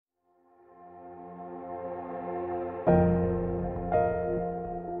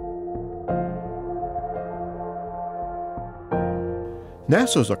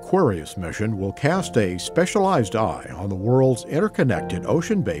NASA's Aquarius mission will cast a specialized eye on the world's interconnected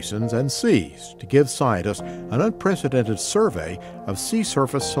ocean basins and seas to give scientists an unprecedented survey of sea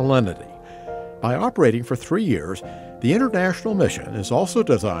surface salinity. By operating for 3 years, the international mission is also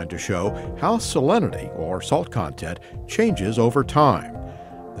designed to show how salinity, or salt content, changes over time.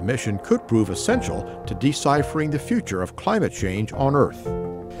 The mission could prove essential to deciphering the future of climate change on Earth.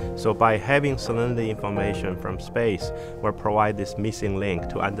 So by having salinity information from space, we'll provide this missing link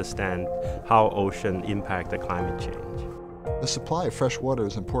to understand how ocean impact the climate change. The supply of fresh water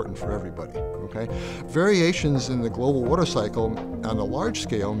is important for everybody, okay? Variations in the global water cycle on a large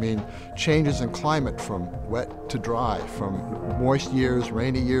scale mean changes in climate from wet to dry, from moist years,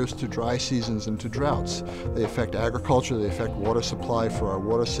 rainy years, to dry seasons and to droughts. They affect agriculture, they affect water supply for our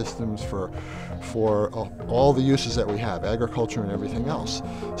water systems, for all the uses that we have, agriculture and everything else.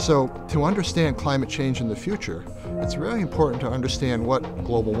 So to understand climate change in the future, it's really important to understand what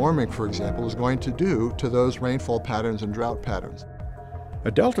global warming, for example, is going to do to those rainfall patterns and drought patterns.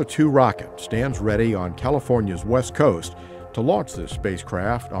 A Delta II rocket stands ready on California's west coast to launch this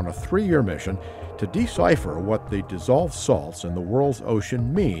spacecraft on a 3-year mission to decipher what the dissolved salts in the world's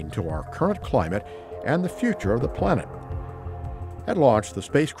ocean mean to our current climate and the future of the planet. At launch, the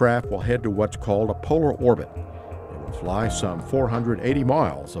spacecraft will head to what's called a polar orbit. It will fly some 480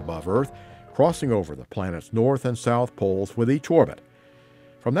 miles above Earth, crossing over the planet's north and south poles with each orbit.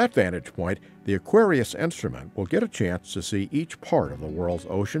 From that vantage point, the Aquarius instrument will get a chance to see each part of the world's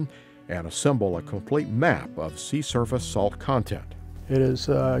ocean and assemble a complete map of sea surface salt content. It is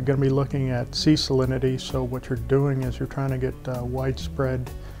going to be looking at sea salinity, so what you're doing is you're trying to get widespread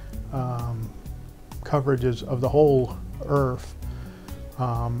coverages of the whole Earth,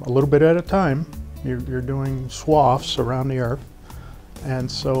 a little bit at a time. You're doing swaths around the Earth, and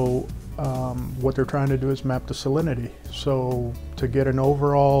so what they're trying to do is map the salinity. So to get an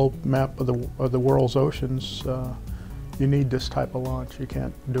overall map of the world's oceans, you need this type of launch. You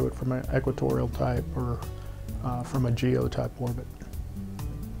can't do it from an equatorial type or from a geo-type orbit.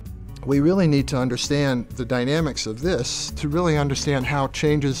 We really need to understand the dynamics of this to really understand how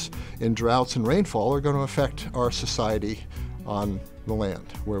changes in droughts and rainfall are going to affect our society on the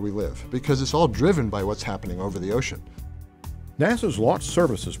land where we live, because it's all driven by what's happening over the ocean. NASA's Launch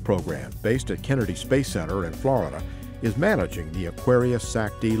Services Program, based at Kennedy Space Center in Florida, is managing the Aquarius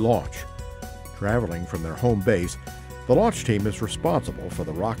SAC-D launch. Traveling from their home base, the launch team is responsible for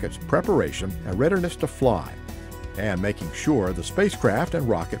the rocket's preparation and readiness to fly, and making sure the spacecraft and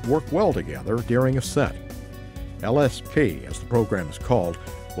rocket work well together during ascent. LSP, as the program is called,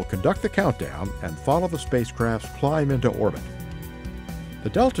 will conduct the countdown and follow the spacecraft's climb into orbit. The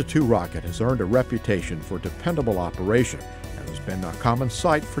Delta II rocket has earned a reputation for dependable operation and has been a common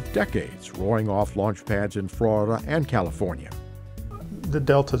sight for decades, roaring off launch pads in Florida and California. The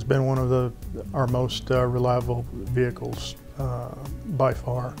Delta has been one of our most reliable vehicles by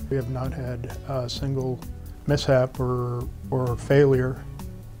far. We have not had a single mishap or failure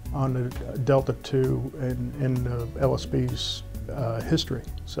on the Delta II in the LSP's history.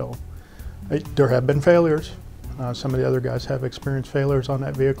 So there have been failures. Some of the other guys have experienced failures on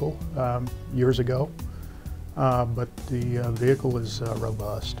that vehicle years ago, but the vehicle is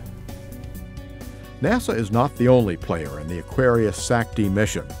robust. NASA is not the only player in the Aquarius SAC-D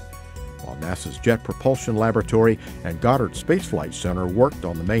mission. While NASA's Jet Propulsion Laboratory and Goddard Space Flight Center worked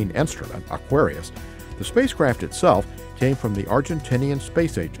on the main instrument, Aquarius, the spacecraft itself came from the Argentinian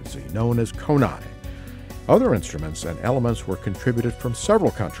space agency known as CONAI. Other instruments and elements were contributed from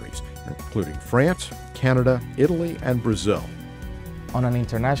several countries, including France, Canada, Italy, and Brazil. On an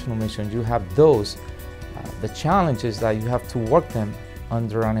international mission, you have those. The challenge is that you have to work them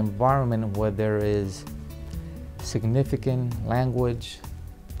under an environment where there is significant language,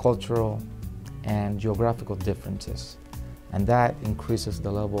 cultural, and geographical differences. And that increases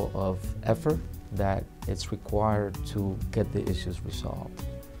the level of effort that it's required to get the issues resolved.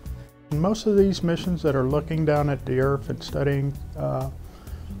 Most of these missions that are looking down at the Earth and studying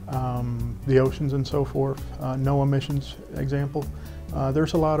the oceans and so forth, NOAA missions example,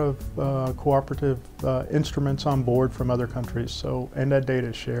 there's a lot of cooperative instruments on board from other countries, and that data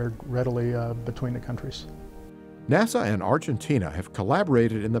is shared readily between the countries. NASA and Argentina have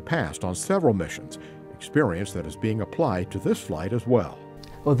collaborated in the past on several missions, experience that is being applied to this flight as well.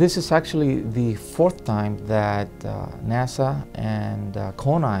 Well, this is actually the 4th time that NASA and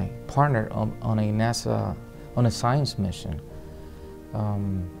CONAI partnered on a science mission.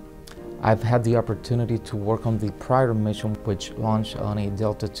 I've had the opportunity to work on the prior mission, which launched on a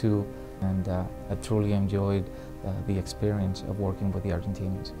Delta II, and I truly enjoyed the experience of working with the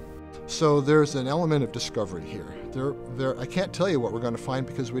Argentinians. So there's an element of discovery here. I can't tell you what we're going to find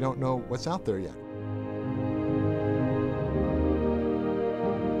because we don't know what's out there yet.